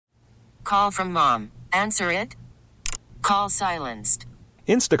call from mom. Answer it. Call silenced.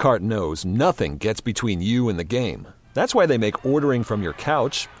 Instacart knows nothing gets between you and the game. That's why they make ordering from your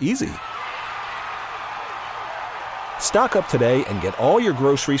couch easy. Stock up today and get all your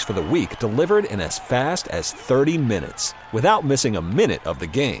groceries for the week delivered in as fast as 30 minutes without missing a minute of the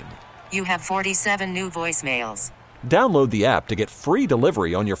game. You have 47 new voicemails. Download the app to get free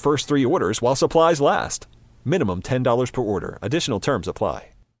delivery on your first 3 orders while supplies last. Minimum $10 per order. Additional terms apply.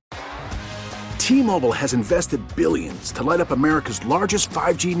 T-Mobile has invested billions to light up America's largest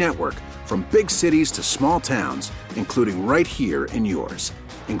 5G network, from big cities to small towns, including right here in yours.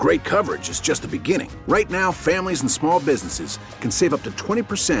 And great coverage is just the beginning. Right now, families and small businesses can save up to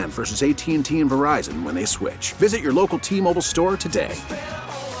 20% versus AT&T and Verizon when they switch. Visit your local T-Mobile store today.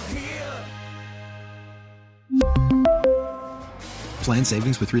 Plan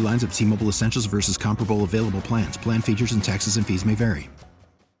savings with 3 lines of T-Mobile Essentials versus comparable available plans. Plan features and taxes and fees may vary.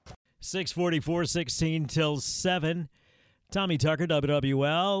 6:44, 16 till 7. Tommy Tucker,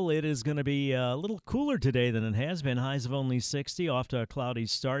 WWL. It is going to be a little cooler today than it has been. Highs of only 60, off to a cloudy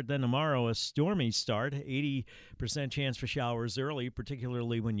start. Then tomorrow, a stormy start. 80% chance for showers early,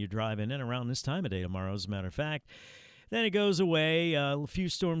 particularly when you're driving in around this time of day tomorrow, as a matter of fact. Then it goes away. A few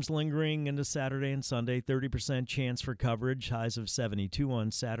storms lingering into Saturday and Sunday. 30% chance for coverage. Highs of 72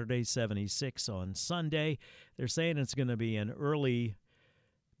 on Saturday, 76 on Sunday. They're saying it's going to be an early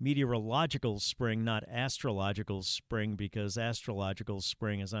meteorological spring, not astrological spring, because astrological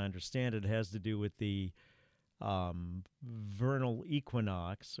spring, as I understand it, has to do with the vernal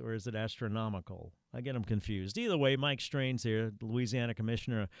equinox, or is it astronomical? I get them confused. Either way, Mike Strain's here, Louisiana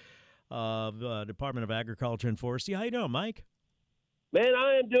Commissioner of Department of Agriculture and Forestry. How you doing, Mike? Man,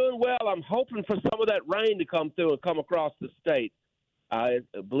 I am doing well. I'm hoping for some of that rain to come through and come across the state.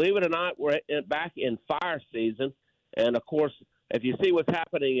 Believe it or not, we're back in fire season, and of course, if you see what's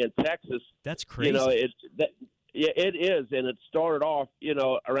happening in Texas, that's crazy. You know, it is, and it started off. You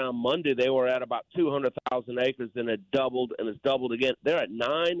know, around Monday they were at about 200,000 acres, then it doubled, and it's doubled again. They're at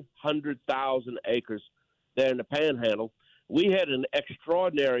 900,000 acres there in the Panhandle. We had an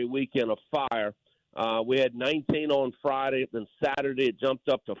extraordinary weekend of fire. We had 19 on Friday, then Saturday it jumped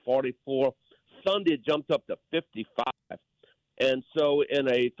up to 44. Sunday it jumped up to 55. And so in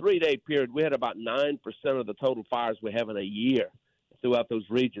a 3-day period, we had about 9% of the total fires we have in a year throughout those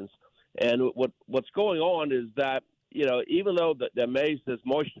regions. And what's going on is that, you know, even though the maize is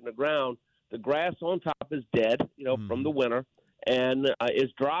moisture in the ground, the grass on top is dead, you know, from the winter, and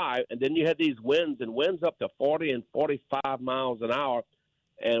is dry. And then you had these winds up to 40 and 45 miles an hour.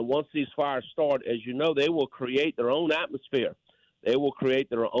 And once these fires start, as you know, they will create their own atmosphere. They will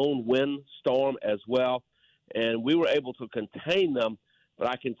create their own wind storm as well. And we were able to contain them. But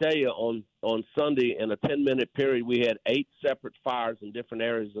I can tell you on Sunday, in a 10-minute period, we had 8 separate fires in different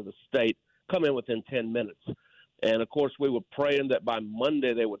areas of the state come in within 10 minutes. And, of course, we were praying that by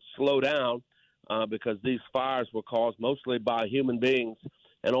Monday they would slow down because these fires were caused mostly by human beings.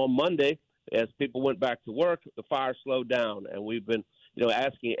 And on Monday, as people went back to work, the fire slowed down. And we've been, you know,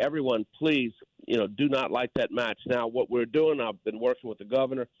 asking everyone, please, you know, do not light that match. Now, what we're doing, I've been working with the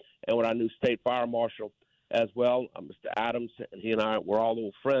governor and with our new state fire marshal as well, Mr. Adams, and he and I were all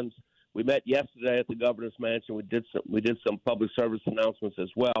old friends. We met yesterday at the governor's mansion. We did some public service announcements as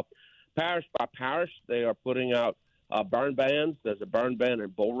well. Parish by parish, they are putting out burn bans. There's a burn ban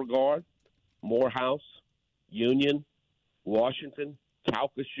in Beauregard, Morehouse, Union, Washington,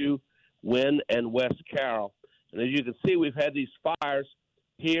 Calcasieu, Wynn, and West Carroll. And as you can see, we've had these fires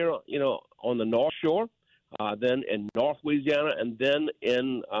here, you know, on the North Shore, then in North Louisiana, and then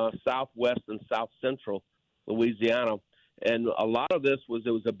in Southwest and South Central Louisiana. And a lot of this it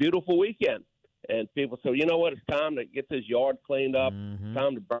was a beautiful weekend. And people said, you know what, it's time to get this yard cleaned up. It's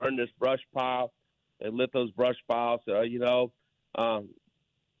time to burn this brush pile and lit those brush piles. You know,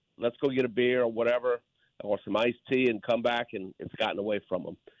 let's go get a beer or whatever, or some iced tea and come back, and it's gotten away from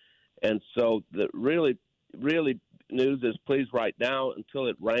them. And so the really news is, please, right now, until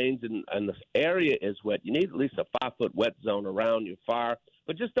it rains and the area is wet, you need at least a 5-foot wet zone around your fire,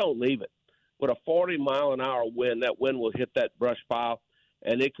 but just don't leave it. With a 40-mile-an-hour wind, that wind will hit that brush pile,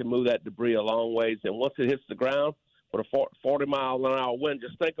 and it can move that debris a long ways. And once it hits the ground with a 40-mile-an-hour wind,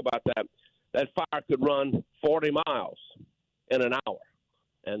 just think about that. That fire could run 40 miles in an hour,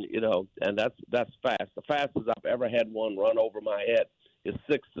 and you know, and that's fast. The fastest I've ever had one run over my head is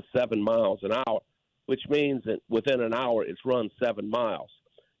 6 to 7 miles an hour, which means that within an hour it's run 7 miles.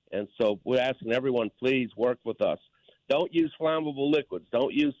 And so we're asking everyone, please work with us. Don't use flammable liquids.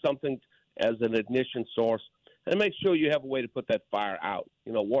 Don't use something as an ignition source, and make sure you have a way to put that fire out.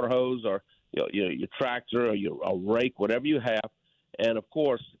 You know, water hose, or you know, your tractor, or a rake, whatever you have. And of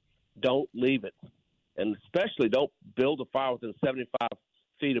course, don't leave it. And especially don't build a fire within 75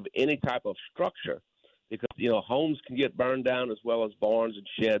 feet of any type of structure because, homes can get burned down as well as barns and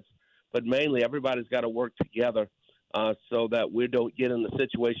sheds. But mainly everybody's got to work together so that we don't get in the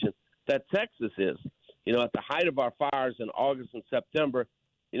situation that Texas is. At the height of our fires in August and September,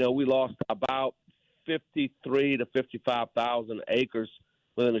 we lost about 53 to 55,000 acres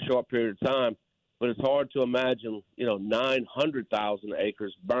within a short period of time. But it's hard to imagine, 900,000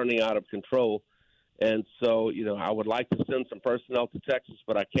 acres burning out of control. And so, I would like to send some personnel to Texas,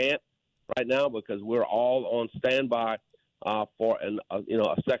 but I can't right now because we're all on standby for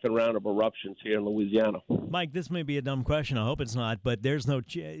a second round of eruptions here in Louisiana. Mike, this may be a dumb question. I hope it's not, but there's no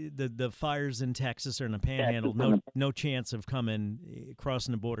the fires in Texas or in the Panhandle. No chance of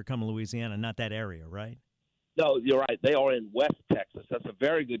crossing the border, coming to Louisiana. Not that area, right? No, you're right. They are in West Texas. That's a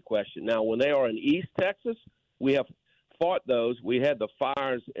very good question. Now, when they are in East Texas, we have fought those. We had the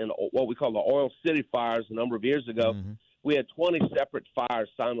fires in what we call the Oil City fires a number of years ago. Mm-hmm. We had 20 separate fires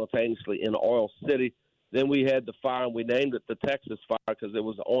simultaneously in Oil City. Then we had the fire, and we named it the Texas fire because it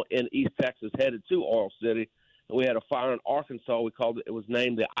was in East Texas headed to Oil City. And we had a fire in Arkansas. It was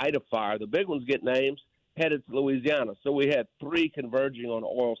named the Ida Fire. The big ones get names headed to Louisiana. So we had three converging on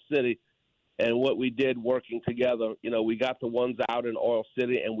Oil City. And what we did working together, we got the ones out in Oil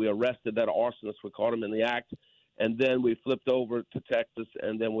City, and we arrested that arsonist. We caught him in the act. And then we flipped over to Texas,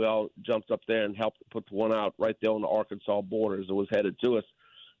 and then we all jumped up there and helped put the one out right there on the Arkansas border as it was headed to us.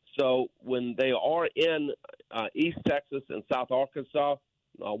 So when they are in East Texas and South Arkansas,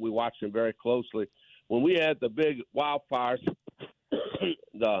 we watch them very closely. When we had the big wildfires,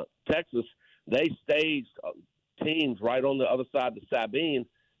 the Texas, they staged teams right on the other side of the Sabine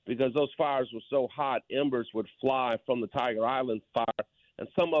because those fires were so hot, embers would fly from the Tiger Island fire, and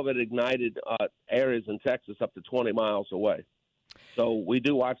some of it ignited areas in Texas up to 20 miles away. So we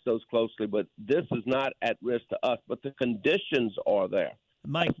do watch those closely, but this is not at risk to us, but the conditions are there.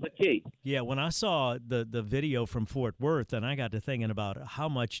 Mike, that's the key. Yeah, when I saw the video from Fort Worth, and I got to thinking about how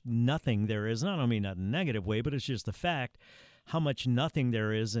much nothing there is, and I don't mean that in a negative way, but it's just the fact how much nothing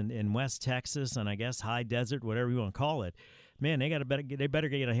there is in West Texas and I guess high desert, whatever you want to call it. Man, they better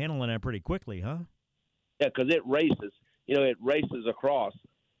get a handle on that pretty quickly, huh? Yeah, because it races. It races across.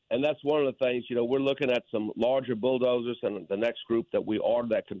 And that's one of the things, we're looking at some larger bulldozers and the next group that we order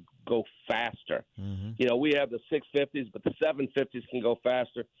that can go faster. Mm-hmm. We have the 650s, but the 750s can go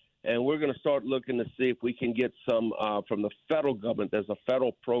faster. And we're going to start looking to see if we can get some from the federal government. There's a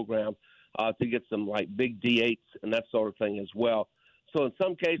federal program to get some like big D8s and that sort of thing as well. So in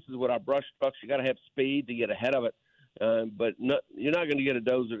some cases with our brush trucks, you got to have speed to get ahead of it. But you're not going to get a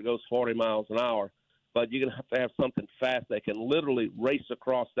dozer that goes 40 miles an hour. But you're going to have something fast that can literally race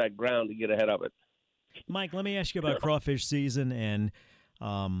across that ground to get ahead of it. Mike, let me ask you about crawfish season. And,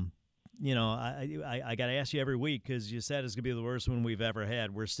 I got to ask you every week because you said it's going to be the worst one we've ever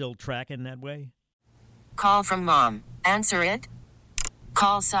had. We're still tracking that way? Call from mom. Answer it.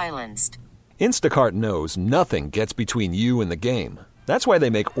 Call silenced. Instacart knows nothing gets between you and the game. That's why they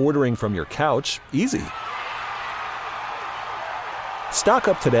make ordering from your couch easy. Stock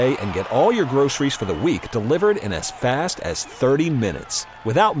up today and get all your groceries for the week delivered in as fast as 30 minutes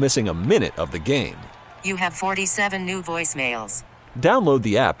without missing a minute of the game. You have 47 new voicemails. Download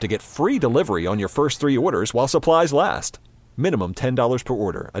the app to get free delivery on your first 3 orders while supplies last. Minimum $10 per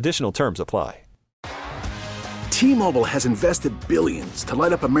order. Additional terms apply. T-Mobile has invested billions to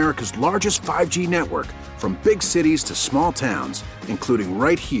light up America's largest 5G network from big cities to small towns, including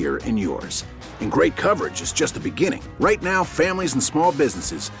right here in yours. And great coverage is just the beginning. Right now, families and small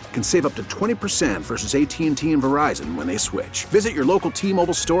businesses can save up to 20% versus AT&T and Verizon when they switch. Visit your local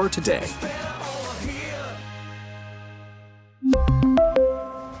T-Mobile store today.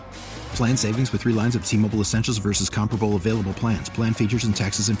 Plan savings with 3 lines of T-Mobile Essentials versus comparable available plans. Plan features and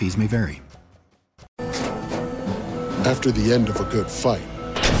taxes and fees may vary. After the end of a good fight,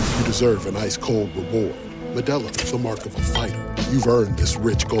 you deserve an ice-cold reward. Modelo is the mark of a fighter. You've earned this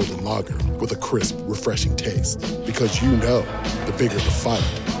rich golden lager with a crisp, refreshing taste. Because you know, the bigger the fight,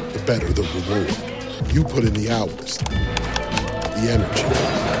 the better the reward. You put in the hours, the energy,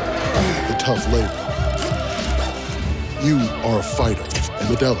 the tough labor. You are a fighter, and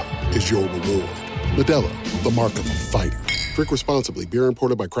Modelo is your reward. Modelo, the mark of a fighter. Drink responsibly. Beer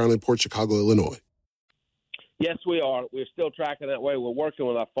imported by Crown Imports, Chicago, Illinois. Yes, we are. We're still tracking that way. We're working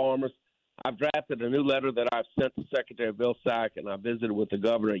with our farmers. I've drafted a new letter that I've sent to Secretary Bill Sack, and I visited with the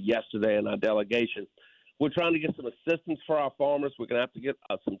governor yesterday in our delegation. We're trying to get some assistance for our farmers. We're going to have to get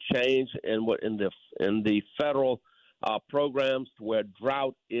some change in the federal programs to where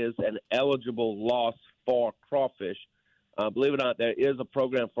drought is an eligible loss for crawfish. Believe it or not, there is a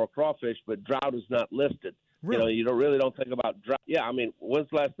program for crawfish, but drought is not listed. Really? You don't think about drought. Yeah, I mean, when's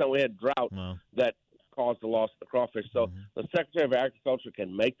the last time we had drought that caused the loss of the crawfish? So the Secretary of Agriculture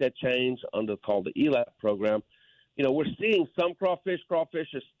can make that change under called the ELAP program. We're seeing some crawfish. Crawfish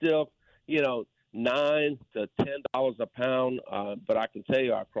are still, $9 to $10 a pound, but I can tell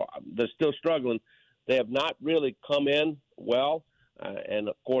you they're still struggling. They have not really come in well, and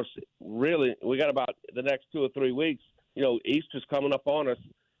of course, really, we got about the next 2 or 3 weeks. Easter's coming up on us,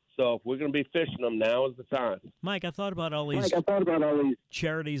 so if we're going to be fishing them, now is the time. Mike, I thought about all these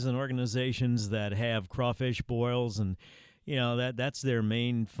charities and organizations that have crawfish boils, and that's their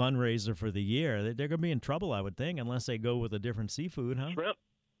main fundraiser for the year. They're going to be in trouble, I would think, unless they go with a different seafood, huh?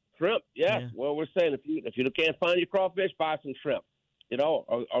 Shrimp, yes. Yeah. Well, we're saying if you can't find your crawfish, buy some shrimp,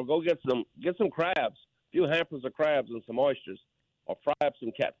 or go get some crabs, a few hampers of crabs and some oysters, or fry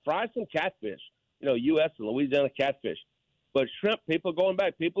some catfish. U.S. and Louisiana catfish, but shrimp. People going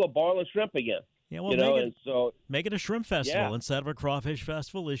back. People are boiling shrimp again. Yeah, well, make it a shrimp festival instead of a crawfish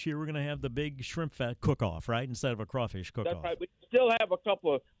festival. This year we're going to have the big shrimp cook-off, right? Instead of a crawfish cook-off. That's right. We still have a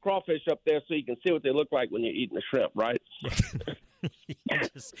couple of crawfish up there so you can see what they look like when you're eating the shrimp, right? you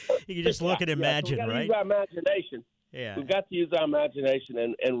can just look and imagine, so right? Use our imagination. Yeah. We've got to use our imagination,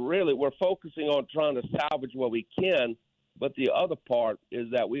 and really we're focusing on trying to salvage what we can. But the other part is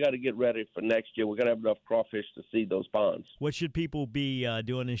that we got to get ready for next year. We're going to have enough crawfish to seed those ponds. What should people be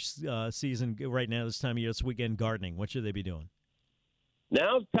doing this season right now, this time of year, this weekend gardening? What should they be doing?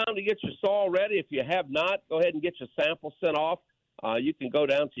 Now's the time to get your soil ready. If you have not, go ahead and get your sample sent off. You can go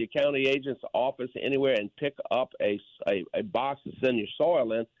down to your county agent's office anywhere and pick up a box to send your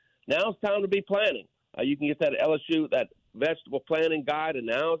soil in. Now's the time to be planting. You can get that LSU, that vegetable planting guide, and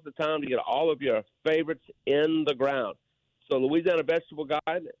now's the time to get all of your favorites in the ground. So Louisiana Vegetable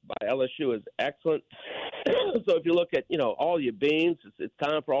Guide by LSU is excellent. So if you look at, all your beans, it's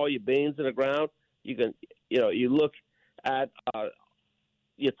time for all your beans in the ground. You can, you look at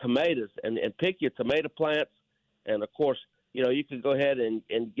your tomatoes and pick your tomato plants. And, of course, you can go ahead and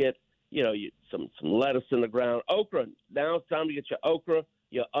get, some lettuce in the ground. Okra, now it's time to get your okra,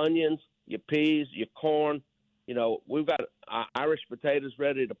 your onions, your peas, your corn. We've got Irish potatoes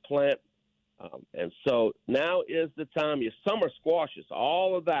ready to plant. And so now is the time, your summer squashes,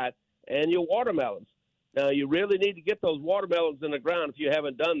 all of that, and your watermelons. Now, you really need to get those watermelons in the ground if you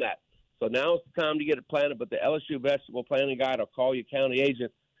haven't done that. So now is the time to get it planted, but the LSU Vegetable Planting Guide will call your county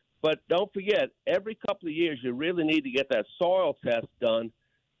agent. But don't forget, every couple of years, you really need to get that soil test done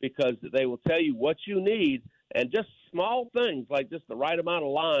because they will tell you what you need, and just small things like just the right amount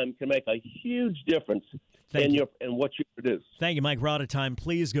of lime can make a huge difference in what you produce. Thank you, Mike. We're out of time.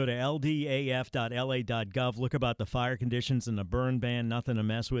 Please go to ldaf.la.gov. Look about the fire conditions and the burn ban. Nothing to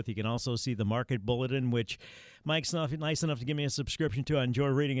mess with. You can also see the market bulletin, which Mike's nice enough to give me a subscription to. I enjoy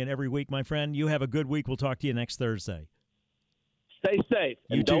reading it every week, my friend. You have a good week. We'll talk to you next Thursday. Stay safe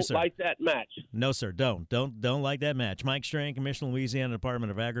and you don't too, light that match. No, sir. Don't light that match. Mike Strang, Commissioner, Louisiana Department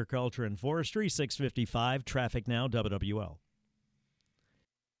of Agriculture and Forestry, 655. Traffic now, WWL.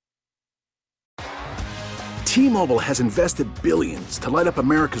 T-Mobile has invested billions to light up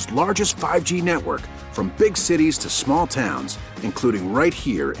America's largest 5G network, from big cities to small towns, including right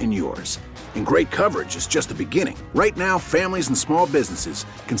here in yours. And great coverage is just the beginning. Right now, families and small businesses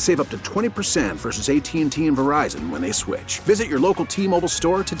can save up to 20% versus AT&T and Verizon when they switch. Visit your local T-Mobile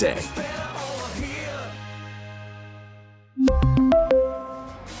store today.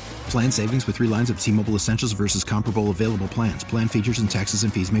 Plan savings with 3 lines of T-Mobile Essentials versus comparable available plans. Plan features and taxes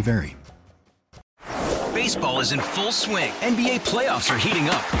and fees may vary. Baseball is in full swing. NBA playoffs are heating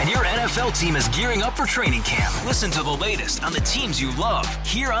up, and your NFL team is gearing up for training camp. Listen to the latest on the teams you love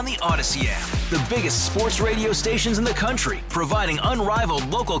here on the Odyssey app. The biggest sports radio stations in the country, providing unrivaled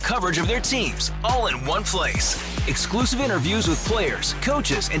local coverage of their teams, all in one place. Exclusive interviews with players,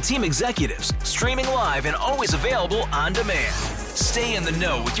 coaches, and team executives, streaming live and always available on demand. Stay in the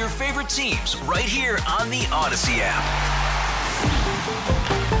know with your favorite teams right here on the Odyssey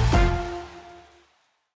app.